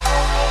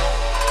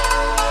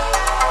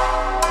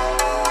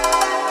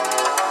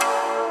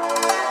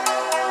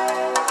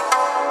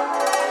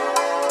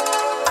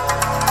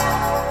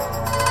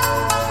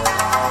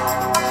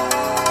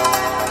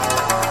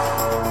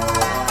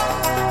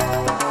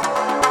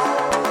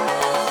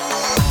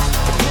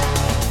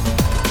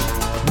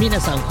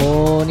Minasan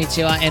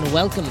konnichiwa and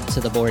welcome to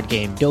the Board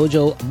Game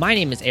Dojo. My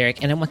name is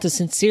Eric and I want to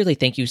sincerely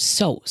thank you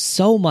so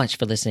much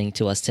for listening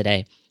to us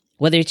today.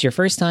 Whether it's your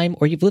first time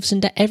or you've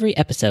listened to every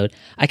episode,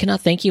 I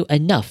cannot thank you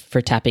enough for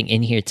tapping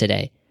in here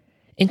today.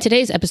 In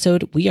today's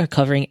episode, we are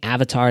covering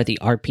Avatar the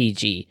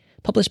RPG,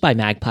 published by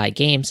Magpie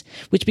Games,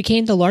 which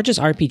became the largest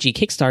RPG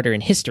Kickstarter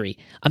in history,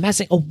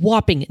 amassing a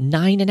whopping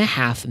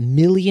 $9.5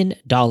 million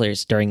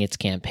during its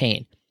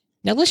campaign.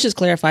 Now let's just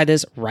clarify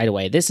this right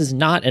away. This is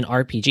not an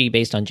RPG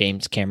based on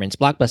James Cameron's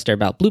blockbuster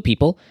about blue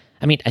people.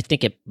 I mean, I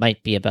think it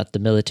might be about the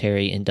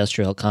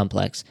military-industrial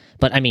complex,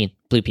 but I mean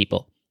blue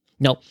people.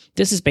 No,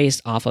 this is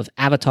based off of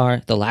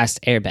Avatar: The Last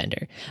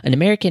Airbender, an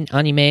American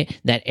anime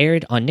that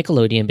aired on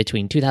Nickelodeon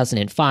between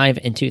 2005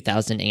 and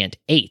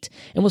 2008,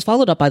 and was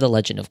followed up by The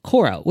Legend of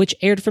Korra, which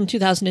aired from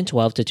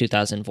 2012 to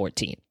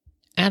 2014.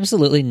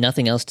 Absolutely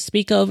nothing else to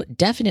speak of,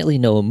 definitely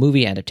no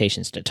movie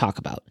adaptations to talk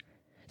about.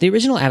 The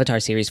original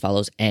Avatar series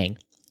follows Aang,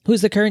 who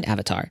is the current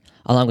Avatar,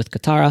 along with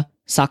Katara,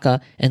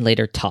 Sokka, and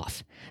later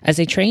Toph, as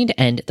they train to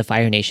end the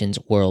Fire Nation's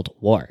world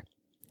war.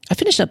 I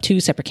finished up 2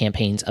 separate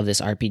campaigns of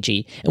this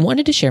RPG and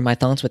wanted to share my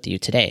thoughts with you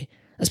today,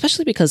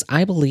 especially because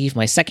I believe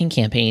my second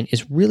campaign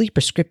is really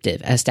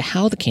prescriptive as to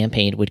how the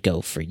campaign would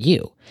go for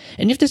you,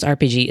 and if this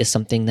RPG is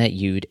something that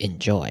you'd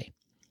enjoy.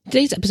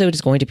 Today's episode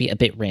is going to be a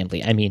bit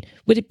rambly. I mean,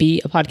 would it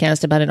be a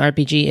podcast about an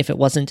RPG if it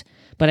wasn't?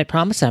 But I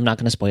promise I'm not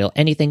going to spoil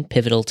anything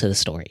pivotal to the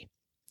story.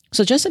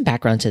 So just some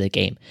background to the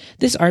game.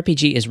 This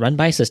RPG is run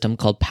by a system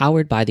called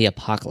Powered by the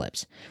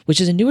Apocalypse,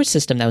 which is a newer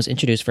system that was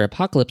introduced for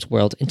Apocalypse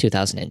World in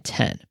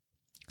 2010.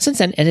 Since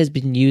then, it has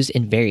been used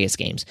in various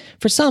games,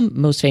 for some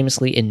most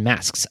famously in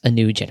Masks: A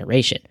New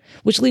Generation,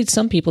 which leads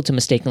some people to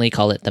mistakenly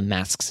call it the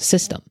Masks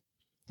system.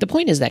 The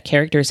point is that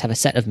characters have a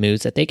set of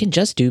moves that they can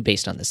just do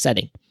based on the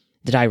setting.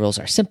 The die rolls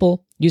are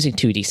simple, using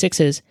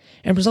 2d6s,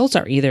 and results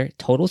are either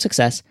total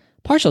success,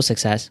 partial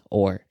success,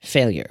 or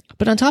failure.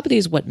 But on top of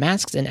these, what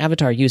Masks and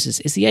Avatar uses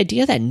is the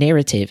idea that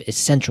narrative is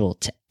central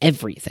to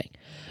everything.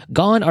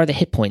 Gone are the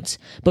hit points,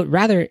 but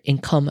rather in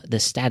come the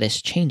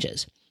status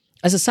changes.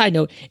 As a side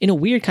note, in a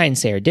weird kind of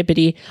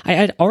serendipity, I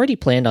had already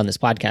planned on this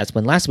podcast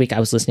when last week I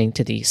was listening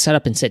to the Set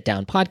Up and Sit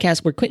Down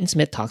podcast where Quentin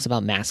Smith talks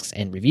about Masks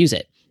and reviews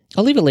it.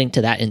 I'll leave a link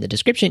to that in the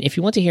description if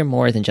you want to hear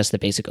more than just the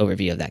basic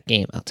overview of that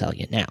game, I'll tell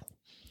you now.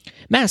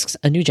 Masks: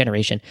 A New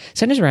Generation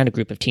centers around a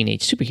group of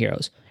teenage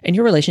superheroes, and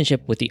your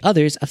relationship with the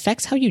others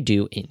affects how you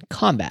do in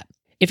combat.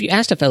 If you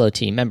asked a fellow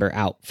team member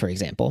out, for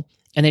example,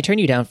 and they turn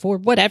you down for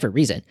whatever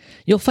reason,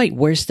 you'll fight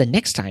worse the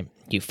next time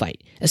you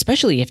fight,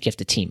 especially if you have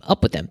to team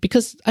up with them,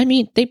 because, I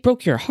mean, they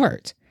broke your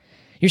heart.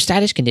 Your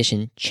status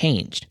condition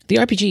changed. The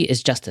RPG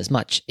is just as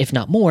much, if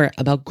not more,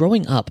 about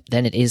growing up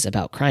than it is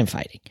about crime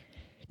fighting.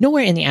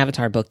 Nowhere in the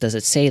Avatar book does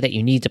it say that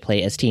you need to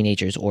play as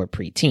teenagers or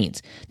preteens.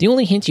 The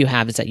only hint you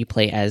have is that you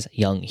play as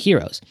young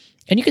heroes,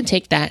 and you can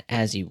take that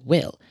as you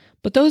will.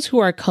 But those who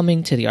are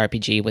coming to the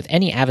RPG with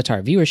any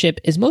Avatar viewership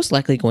is most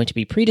likely going to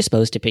be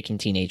predisposed to picking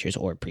teenagers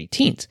or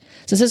preteens,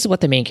 since this is what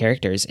the main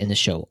characters in the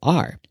show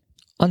are.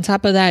 On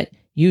top of that,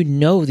 you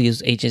know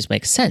these ages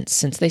make sense,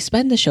 since they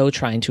spend the show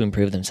trying to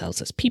improve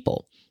themselves as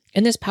people.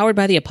 And this Powered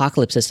by the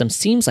Apocalypse system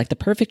seems like the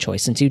perfect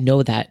choice, since you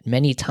know that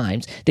many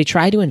times they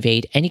try to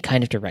invade any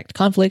kind of direct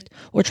conflict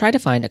or try to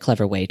find a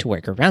clever way to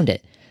work around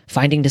it,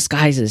 finding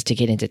disguises to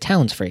get into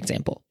towns, for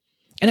example.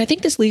 And I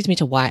think this leads me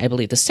to why I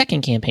believe the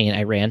second campaign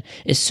I ran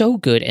is so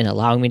good in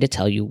allowing me to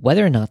tell you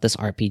whether or not this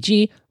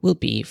RPG will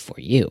be for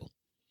you.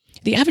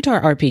 The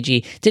Avatar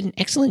RPG did an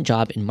excellent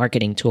job in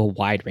marketing to a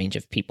wide range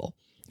of people.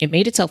 It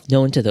made itself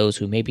known to those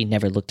who maybe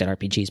never looked at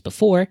RPGs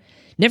before,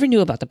 never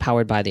knew about the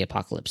Powered by the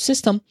Apocalypse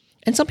system,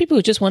 and some people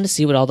who just wanted to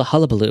see what all the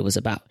hullabaloo was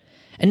about.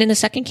 And in the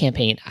second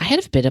campaign, I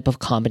had a bit of a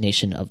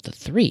combination of the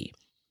 3.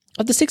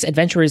 Of the 6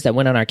 adventurers that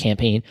went on our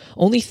campaign,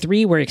 only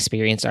 3 were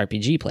experienced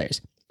RPG players.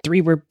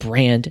 3 were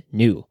brand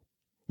new.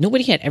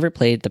 Nobody had ever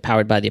played the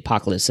Powered by the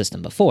Apocalypse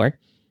system before,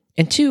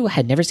 and 2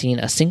 had never seen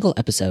a single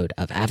episode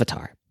of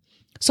Avatar.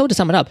 So to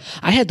sum it up,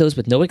 I had those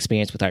with no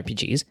experience with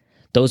RPGs,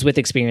 those with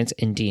experience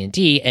in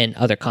D&D and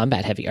other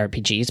combat-heavy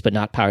RPGs but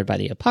not powered by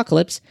the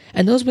Apocalypse,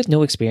 and those with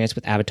no experience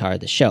with Avatar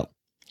the show.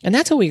 And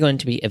that's how we're going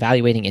to be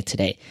evaluating it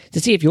today, to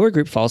see if your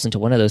group falls into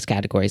one of those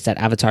categories that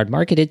Avatar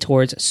marketed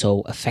towards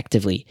so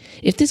effectively,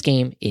 if this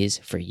game is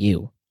for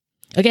you.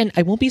 Again,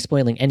 I won't be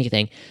spoiling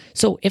anything,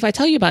 so if I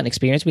tell you about an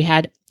experience we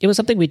had, it was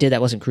something we did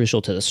that wasn't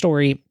crucial to the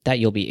story that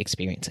you'll be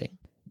experiencing.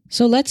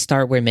 So let's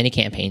start where many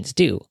campaigns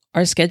do,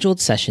 our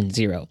scheduled session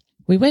 0.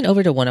 We went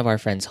over to one of our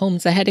friends'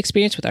 homes that had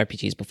experience with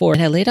RPGs before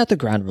and had laid out the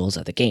ground rules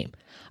of the game.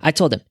 I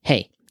told them,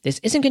 hey, this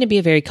isn't going to be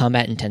a very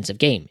combat-intensive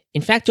game.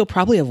 In fact, you'll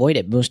probably avoid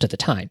it most of the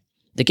time.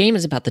 The game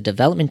is about the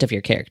development of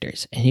your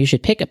characters, and you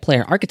should pick a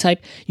player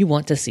archetype you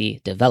want to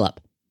see develop.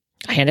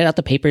 I handed out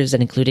the papers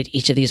that included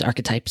each of these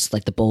archetypes,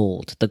 like the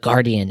Bold, the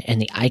Guardian, and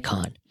the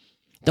Icon.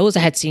 Those that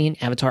had seen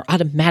Avatar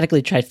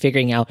automatically tried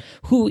figuring out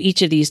who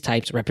each of these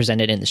types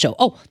represented in the show.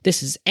 Oh,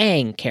 this is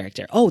Aang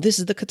character. Oh, this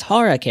is the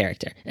Katara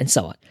character, and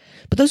so on.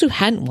 But those who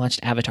hadn't watched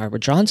Avatar were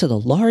drawn to the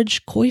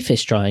large koi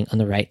fish drawing on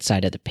the right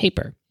side of the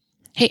paper.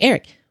 Hey,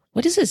 Eric,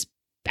 what is this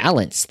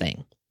balance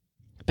thing?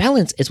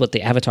 Balance is what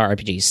the Avatar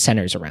RPG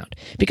centers around,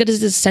 because it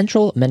is the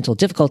central mental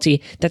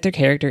difficulty that their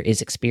character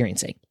is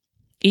experiencing.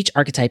 Each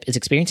archetype is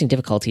experiencing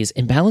difficulties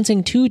in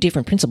balancing two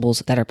different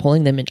principles that are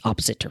pulling them in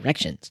opposite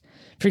directions.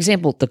 For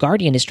example, the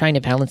Guardian is trying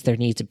to balance their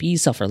need to be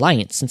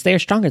self-reliant since they are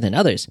stronger than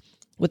others,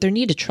 with their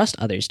need to trust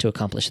others to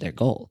accomplish their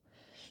goal.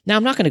 Now,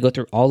 I'm not going to go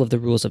through all of the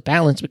rules of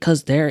balance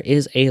because there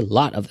is a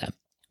lot of them.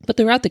 But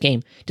throughout the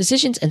game,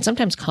 decisions and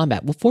sometimes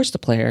combat will force the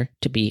player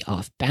to be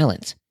off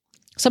balance.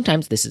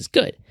 Sometimes this is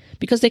good,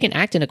 because they can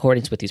act in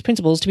accordance with these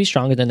principles to be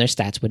stronger than their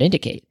stats would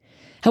indicate.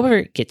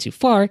 However, get too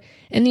far,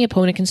 and the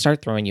opponent can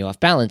start throwing you off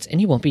balance,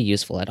 and you won't be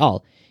useful at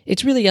all.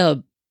 It's really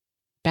a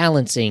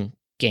balancing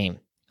game.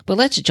 But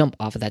let's jump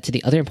off of that to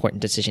the other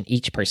important decision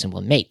each person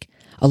will make.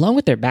 Along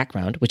with their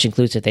background, which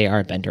includes if they are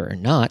a bender or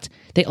not,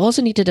 they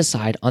also need to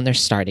decide on their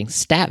starting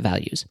stat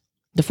values.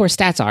 The 4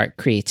 stats are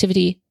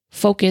creativity,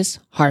 focus,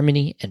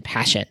 harmony, and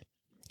passion.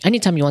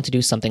 Anytime you want to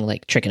do something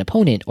like trick an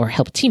opponent or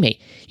help a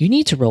teammate, you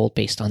need to roll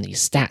based on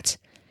these stats.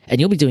 And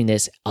you'll be doing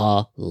this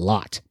a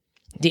lot.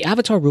 The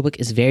Avatar rulebook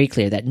is very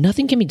clear that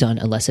nothing can be done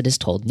unless it is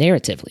told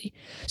narratively.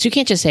 So you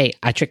can't just say,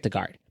 I tricked the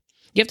guard.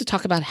 You have to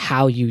talk about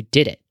how you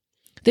did it.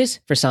 This,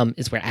 for some,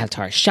 is where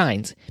Avatar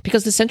shines,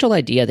 because the central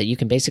idea that you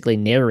can basically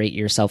narrate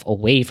yourself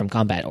away from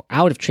combat or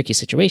out of tricky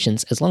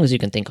situations as long as you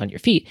can think on your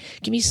feet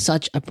can be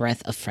such a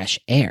breath of fresh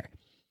air.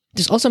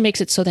 This also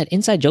makes it so that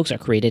inside jokes are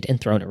created and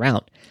thrown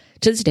around.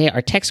 To this day,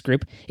 our text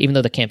group, even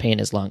though the campaign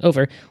is long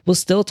over, will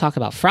still talk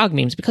about frog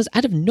memes because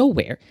out of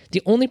nowhere,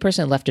 the only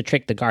person left to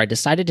trick the guard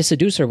decided to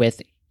seduce her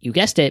with, you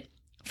guessed it,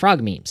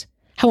 frog memes.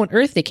 How on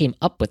earth they came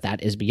up with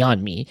that is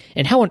beyond me,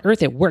 and how on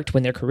earth it worked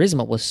when their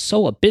charisma was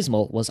so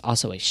abysmal was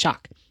also a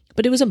shock.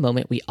 But it was a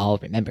moment we all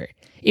remember,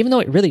 even though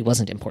it really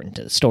wasn't important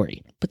to the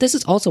story. But this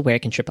is also where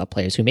it can trip up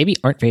players who maybe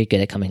aren't very good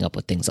at coming up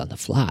with things on the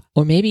fly,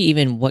 or maybe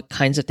even what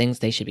kinds of things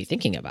they should be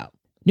thinking about.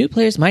 New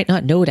players might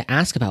not know to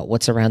ask about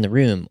what's around the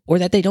room, or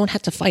that they don't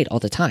have to fight all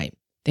the time.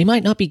 They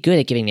might not be good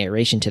at giving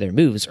narration to their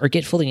moves or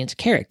get fully into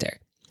character,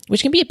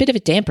 which can be a bit of a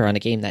damper on a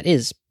game that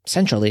is,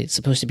 centrally,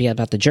 supposed to be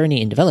about the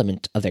journey and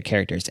development of their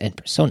characters and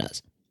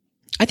personas.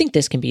 I think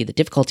this can be the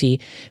difficulty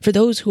for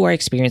those who are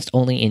experienced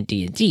only in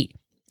D&D,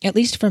 at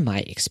least from my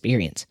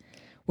experience.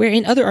 Where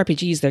in other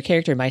RPGs their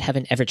character might have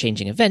an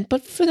ever-changing event,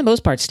 but for the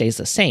most part stays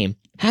the same,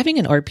 having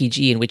an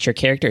RPG in which your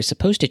character is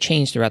supposed to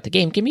change throughout the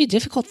game can be a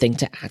difficult thing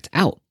to act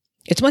out.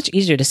 It's much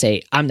easier to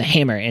say, I'm the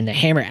hammer and the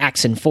hammer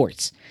acts in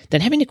force,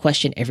 than having to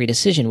question every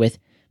decision with,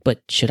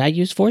 but should I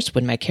use force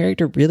when my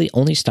character really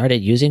only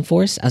started using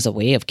force as a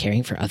way of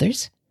caring for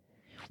others?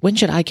 When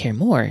should I care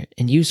more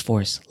and use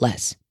force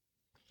less?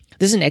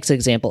 This is an excellent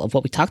example of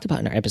what we talked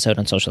about in our episode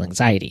on social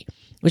anxiety,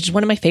 which is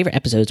one of my favorite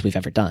episodes we've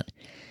ever done.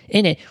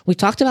 In it, we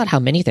talked about how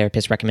many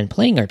therapists recommend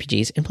playing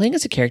RPGs and playing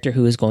as a character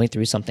who is going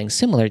through something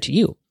similar to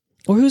you,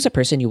 or who's a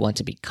person you want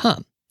to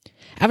become.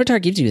 Avatar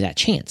gives you that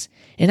chance,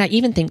 and I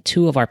even think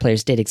 2 of our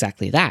players did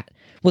exactly that,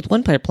 with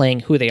one player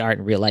playing who they are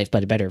in real life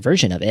but a better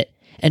version of it,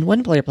 and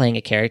one player playing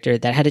a character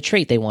that had a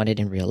trait they wanted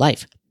in real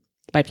life.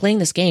 By playing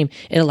this game,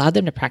 it allowed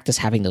them to practice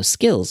having those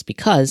skills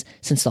because,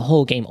 since the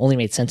whole game only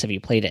made sense if you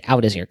played it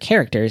out as your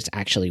characters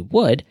actually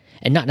would,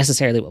 and not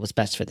necessarily what was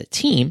best for the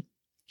team,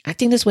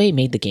 acting this way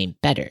made the game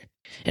better.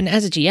 And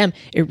as a GM,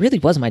 it really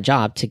was my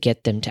job to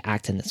get them to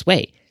act in this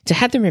way, to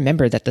have them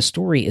remember that the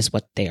story is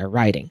what they are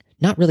writing,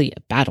 not really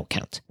a battle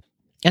count.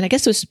 And I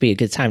guess this would be a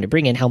good time to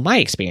bring in how my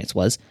experience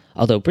was,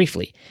 although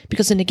briefly,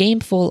 because in a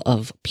game full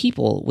of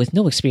people with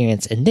no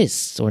experience in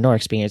this or no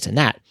experience in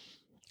that,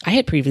 I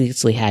had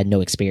previously had no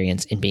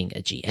experience in being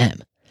a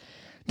GM.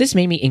 This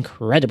made me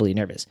incredibly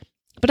nervous,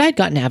 but I had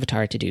gotten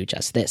Avatar to do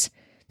just this.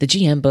 The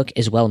GM book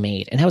is well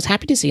made, and I was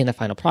happy to see in the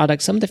final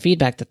product some of the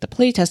feedback that the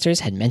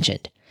playtesters had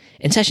mentioned.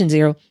 In Session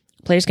 0,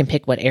 players can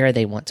pick what era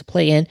they want to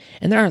play in,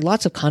 and there are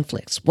lots of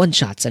conflicts,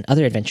 one-shots, and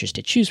other adventures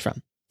to choose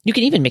from. You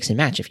can even mix and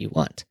match if you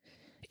want.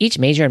 Each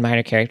major and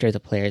minor character the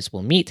players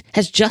will meet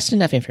has just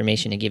enough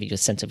information to give you a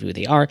sense of who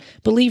they are,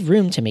 but leave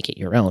room to make it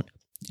your own.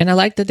 And I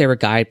like that there were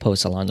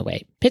guideposts along the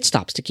way, pit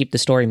stops to keep the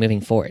story moving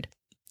forward.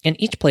 And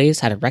each place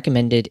had a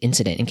recommended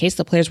incident in case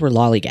the players were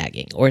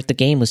lollygagging, or if the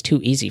game was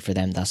too easy for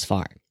them thus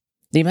far.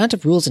 The amount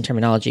of rules and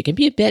terminology can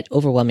be a bit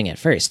overwhelming at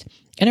first,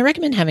 and I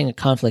recommend having a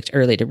conflict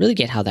early to really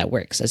get how that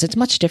works, as it's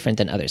much different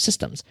than other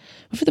systems.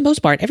 But for the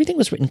most part, everything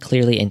was written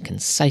clearly and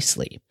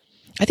concisely.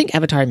 I think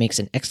Avatar makes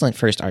an excellent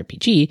first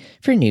RPG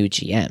for new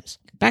GMs.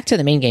 Back to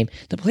the main game,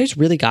 the players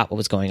really got what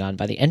was going on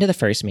by the end of the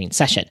first main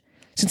session.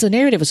 Since the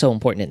narrative was so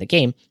important in the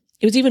game,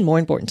 it was even more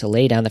important to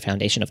lay down the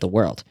foundation of the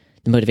world,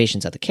 the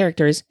motivations of the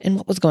characters, and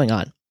what was going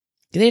on.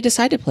 They had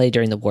decided to play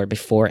during the war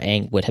before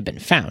Aang would have been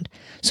found,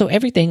 so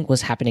everything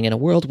was happening in a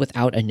world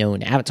without a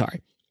known avatar,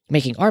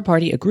 making our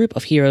party a group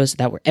of heroes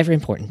that were ever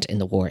important in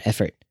the war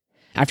effort.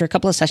 After a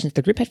couple of sessions,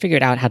 the group had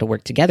figured out how to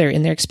work together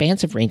in their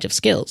expansive range of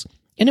skills,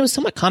 and it was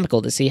somewhat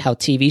comical to see how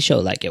TV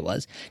show-like it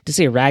was, to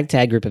see a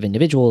ragtag group of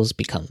individuals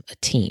become a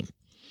team.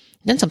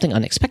 Then something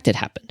unexpected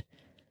happened.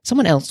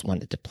 Someone else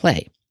wanted to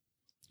play.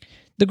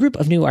 The group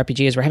of new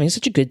RPGers were having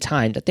such a good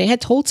time that they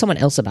had told someone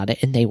else about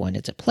it and they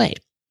wanted to play.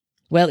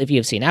 Well, if you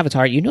have seen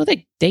Avatar, you know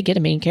that they get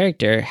a main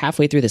character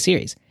halfway through the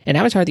series, and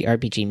Avatar the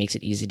RPG makes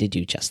it easy to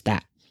do just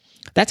that.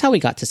 That's how we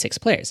got to 6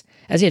 players,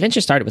 as the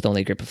adventure started with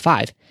only a group of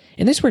 5,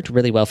 and this worked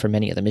really well for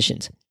many of the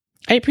missions.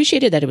 I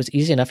appreciated that it was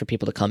easy enough for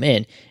people to come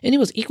in, and it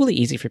was equally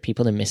easy for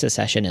people to miss a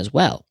session as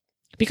well.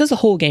 Because the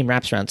whole game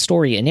wraps around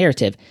story and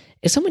narrative,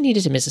 if someone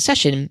needed to miss a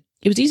session,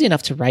 it was easy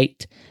enough to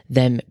write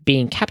them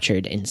being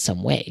captured in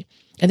some way,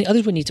 and the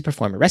others would need to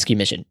perform a rescue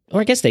mission,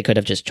 or I guess they could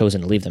have just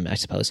chosen to leave them, I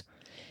suppose.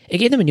 It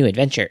gave them a new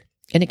adventure,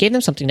 and it gave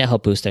them something to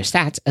help boost their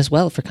stats as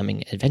well for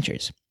coming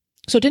adventures.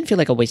 So it didn't feel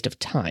like a waste of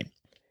time.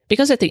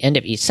 Because at the end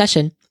of each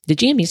session, the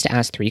GM needs to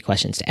ask 3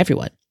 questions to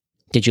everyone.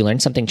 Did you learn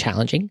something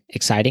challenging,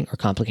 exciting, or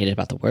complicated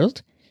about the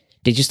world?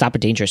 Did you stop a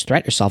dangerous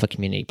threat or solve a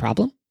community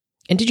problem?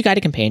 And did you guide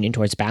a companion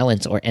towards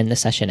balance or end the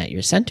session at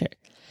your center?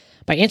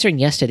 By answering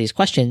yes to these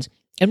questions,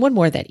 and one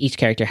more that each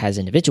character has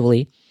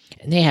individually,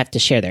 and they have to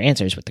share their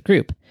answers with the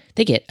group,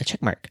 they get a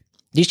checkmark.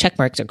 These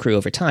checkmarks accrue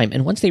over time,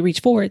 and once they reach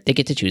 4, they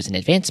get to choose an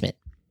advancement.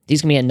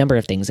 These can be a number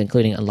of things,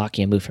 including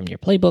unlocking a move from your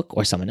playbook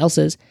or someone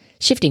else's,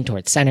 shifting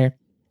towards center,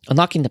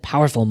 unlocking the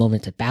powerful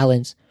moment of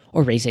balance,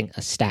 or raising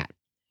a stat.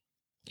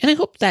 And I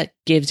hope that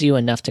gives you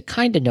enough to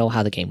kind of know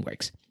how the game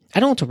works. I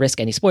don't want to risk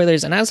any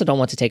spoilers, and I also don't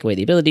want to take away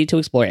the ability to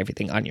explore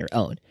everything on your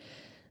own.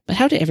 But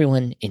how did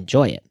everyone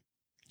enjoy it?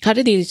 How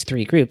did these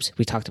 3 groups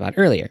we talked about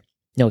earlier,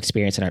 no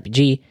experience in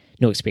RPG,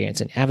 no experience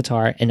in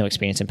Avatar, and no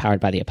experience in Powered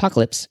by the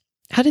Apocalypse,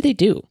 how did they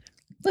do?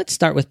 Let's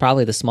start with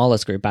probably the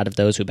smallest group out of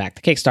those who backed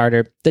the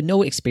Kickstarter, the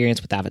no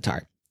experience with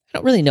Avatar. I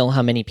don't really know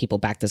how many people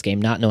backed this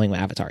game not knowing what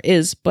Avatar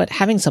is, but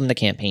having some of the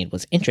campaign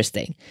was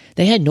interesting.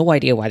 They had no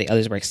idea why the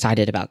others were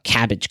excited about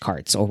cabbage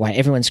carts or why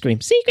everyone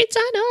screamed "Secrets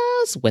on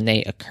us" when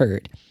they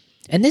occurred.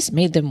 And this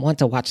made them want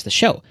to watch the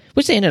show,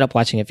 which they ended up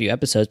watching a few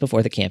episodes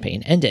before the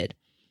campaign ended.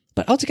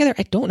 But altogether,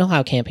 I don't know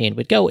how a campaign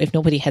would go if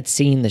nobody had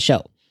seen the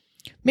show.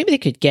 Maybe they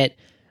could get,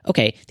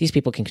 okay, these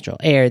people can control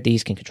air,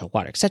 these can control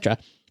water, etc.,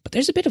 but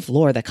there's a bit of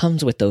lore that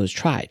comes with those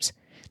tribes.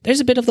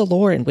 There's a bit of the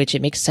lore in which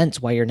it makes sense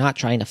why you're not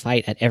trying to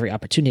fight at every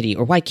opportunity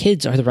or why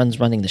kids are the ones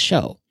running the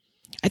show.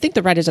 I think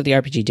the writers of the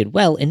RPG did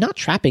well in not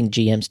trapping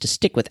GMs to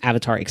stick with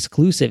Avatar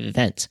exclusive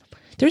events.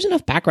 There's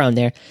enough background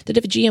there that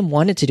if a GM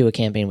wanted to do a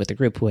campaign with a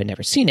group who had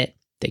never seen it,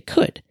 they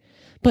could.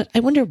 But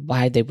I wonder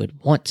why they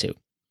would want to.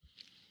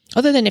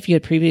 Other than if you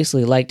had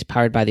previously liked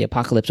Powered by the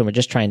Apocalypse and were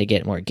just trying to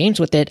get more games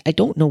with it, I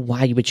don't know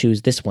why you would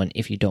choose this one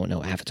if you don't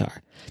know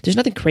Avatar. There's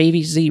nothing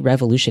crazy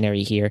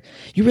revolutionary here.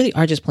 You really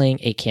are just playing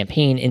a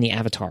campaign in the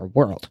Avatar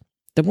world.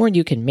 The more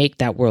you can make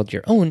that world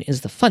your own is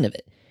the fun of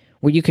it,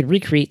 where you can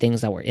recreate things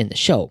that were in the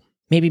show,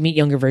 maybe meet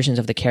younger versions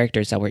of the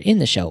characters that were in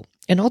the show,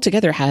 and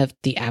altogether have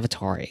the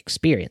Avatar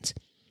experience.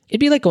 It'd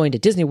be like going to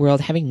Disney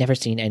World having never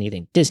seen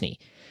anything Disney.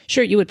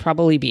 Sure, you would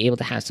probably be able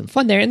to have some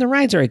fun there, and the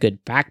rides are a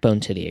good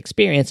backbone to the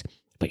experience,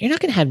 but you're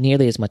not going to have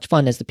nearly as much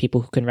fun as the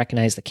people who can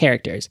recognize the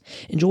characters,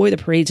 enjoy the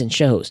parades and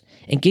shows,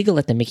 and giggle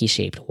at the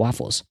Mickey-shaped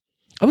waffles.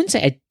 I wouldn't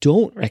say I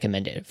don't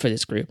recommend it for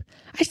this group.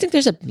 I just think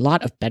there's a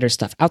lot of better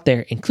stuff out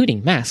there,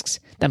 including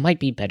masks, that might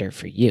be better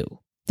for you.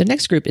 The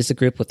next group is the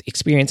group with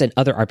experience in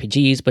other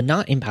RPGs, but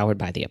not empowered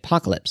by the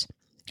Apocalypse.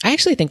 I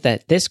actually think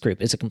that this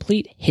group is a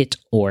complete hit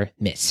or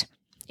miss.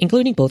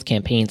 Including both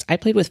campaigns, I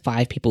played with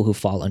 5 people who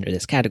fall under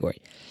this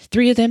category.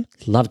 3 of them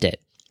loved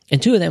it,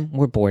 and 2 of them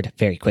were bored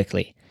very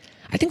quickly.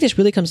 I think this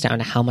really comes down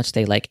to how much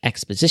they like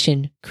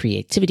exposition,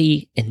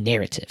 creativity, and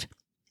narrative.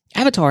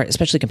 Avatar,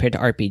 especially compared to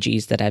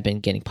RPGs that have been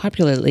getting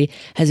popular lately,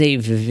 has a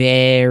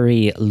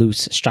very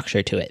loose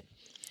structure to it.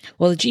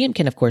 While the GM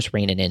can of course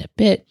rein it in a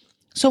bit,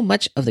 so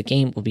much of the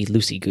game will be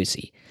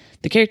loosey-goosey.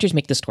 The characters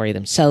make the story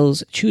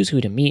themselves, choose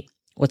who to meet,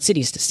 what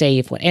cities to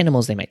save, what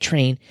animals they might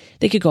train.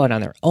 They could go out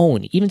on their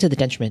own, even to the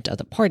detriment of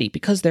the party,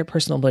 because their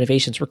personal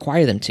motivations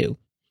require them to.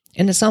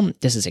 And to some,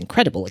 this is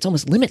incredible. It's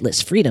almost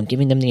limitless freedom,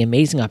 giving them the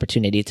amazing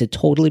opportunity to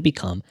totally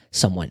become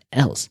someone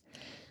else.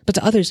 But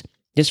to others,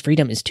 this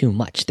freedom is too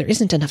much. There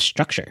isn't enough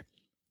structure.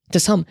 To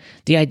some,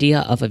 the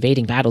idea of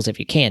evading battles if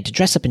you can, to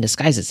dress up in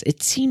disguises,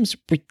 it seems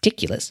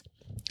ridiculous.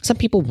 Some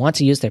people want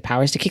to use their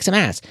powers to kick some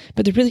ass,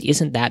 but there really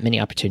isn't that many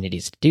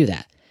opportunities to do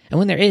that. And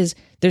when there is,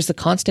 there's the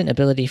constant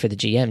ability for the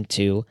GM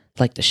to,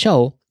 like the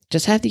show,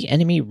 just have the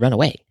enemy run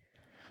away.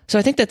 So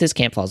I think that this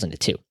camp falls into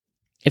 2.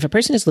 If a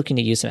person is looking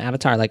to use some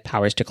Avatar-like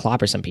powers to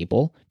clobber some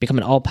people, become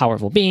an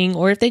all-powerful being,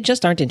 or if they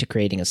just aren't into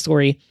creating a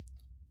story,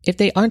 if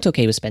they aren't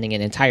okay with spending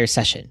an entire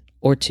session,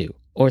 or 2,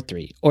 or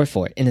 3, or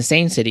 4, in the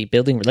same city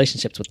building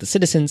relationships with the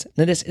citizens,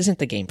 then this isn't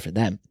the game for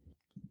them.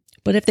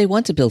 But if they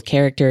want to build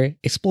character,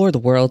 explore the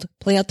world,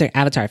 play out their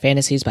Avatar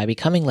fantasies by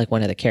becoming like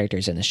one of the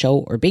characters in the show,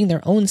 or being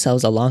their own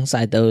selves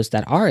alongside those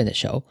that are in the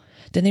show,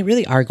 then they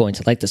really are going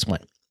to like this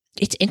one.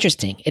 It's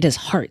interesting, it has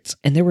heart,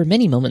 and there were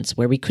many moments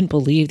where we couldn't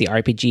believe the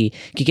RPG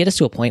could get us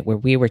to a point where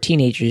we were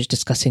teenagers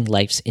discussing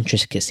life's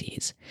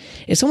intricacies.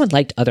 If someone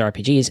liked other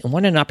RPGs and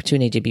wanted an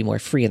opportunity to be more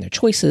free in their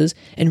choices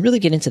and really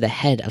get into the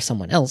head of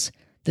someone else,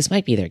 this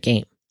might be their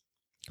game.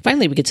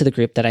 Finally, we get to the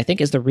group that I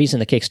think is the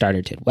reason the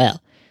Kickstarter did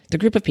well. The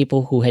group of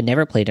people who had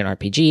never played an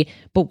RPG,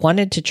 but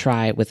wanted to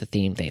try with a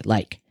theme they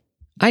like.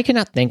 I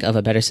cannot think of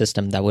a better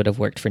system that would have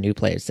worked for new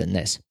players than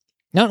this.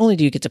 Not only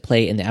do you get to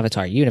play in the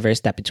Avatar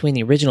universe that between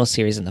the original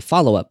series and the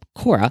follow-up,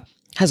 Korra,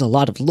 has a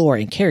lot of lore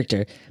and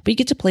character, but you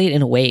get to play it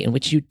in a way in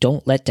which you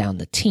don't let down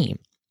the team.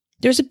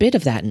 There's a bit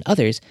of that in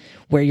others,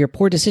 where your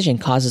poor decision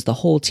causes the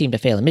whole team to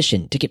fail a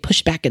mission, to get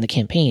pushed back in the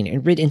campaign,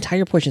 and rid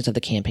entire portions of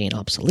the campaign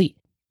obsolete.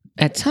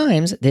 At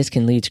times, this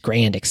can lead to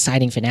grand,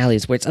 exciting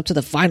finales where it's up to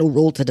the final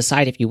roll to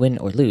decide if you win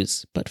or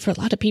lose, but for a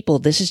lot of people,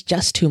 this is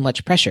just too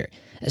much pressure,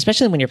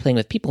 especially when you're playing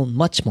with people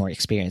much more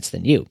experienced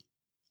than you.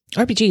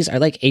 RPGs are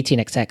like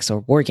 18xx or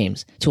war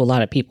games to a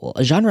lot of people,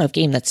 a genre of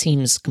game that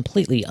seems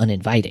completely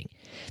uninviting.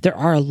 There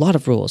are a lot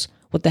of rules.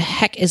 What the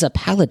heck is a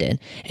paladin,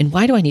 and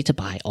why do I need to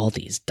buy all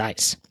these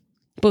dice?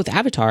 But with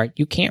Avatar,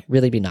 you can't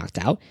really be knocked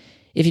out.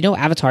 If you know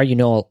Avatar, you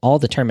know all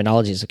the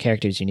terminologies of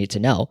characters you need to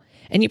know,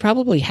 and you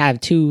probably have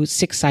 2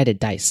 6-sided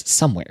dice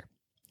somewhere.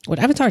 What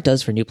Avatar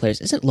does for new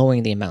players isn't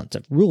lowering the amount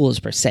of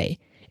rules per se,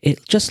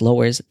 it just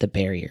lowers the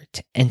barrier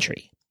to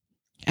entry.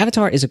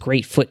 Avatar is a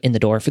great foot in the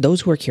door for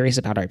those who are curious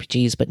about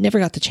RPGs but never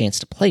got the chance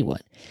to play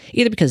one,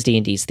 either because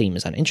D&D's theme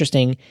is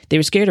uninteresting, they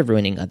were scared of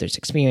ruining others'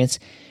 experience,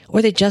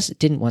 or they just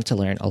didn't want to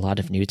learn a lot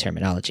of new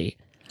terminology.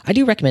 I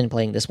do recommend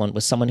playing this one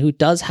with someone who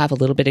does have a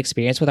little bit of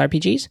experience with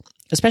RPGs,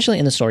 especially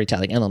in the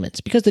storytelling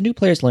elements, because the new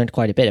players learned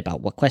quite a bit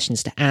about what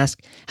questions to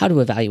ask, how to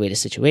evaluate a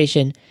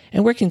situation,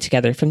 and working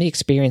together from the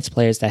experienced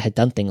players that had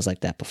done things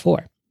like that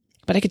before.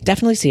 But I could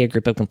definitely see a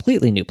group of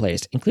completely new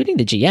players, including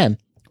the GM,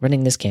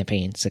 running this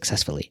campaign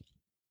successfully.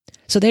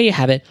 So there you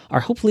have it, our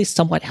hopefully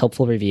somewhat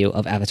helpful review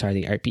of Avatar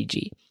the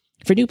RPG.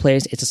 For new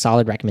players, it's a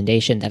solid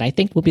recommendation that I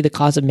think will be the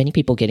cause of many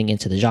people getting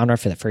into the genre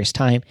for the first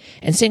time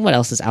and seeing what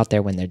else is out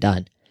there when they're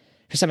done.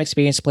 For some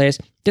experienced players,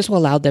 this will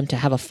allow them to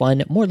have a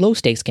fun, more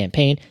low-stakes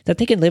campaign that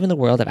they can live in the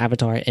world of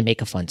Avatar and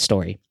make a fun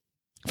story.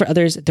 For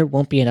others, there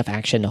won't be enough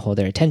action to hold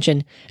their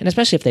attention, and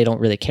especially if they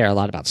don't really care a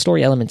lot about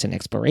story elements and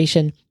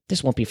exploration,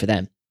 this won't be for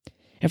them.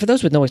 And for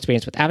those with no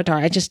experience with Avatar,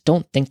 I just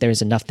don't think there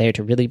is enough there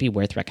to really be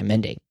worth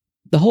recommending.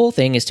 The whole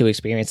thing is to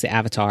experience the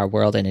Avatar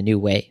world in a new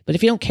way, but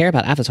if you don't care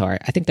about Avatar,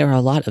 I think there are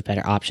a lot of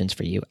better options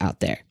for you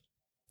out there.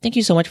 Thank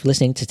you so much for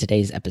listening to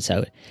today's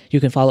episode. You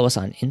can follow us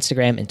on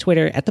Instagram and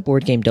Twitter at The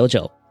Board Game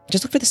Dojo.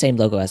 Just look for the same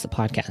logo as the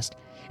podcast.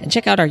 And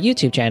check out our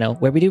YouTube channel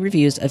where we do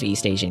reviews of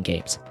East Asian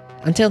games.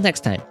 Until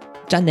next time,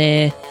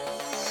 짠네!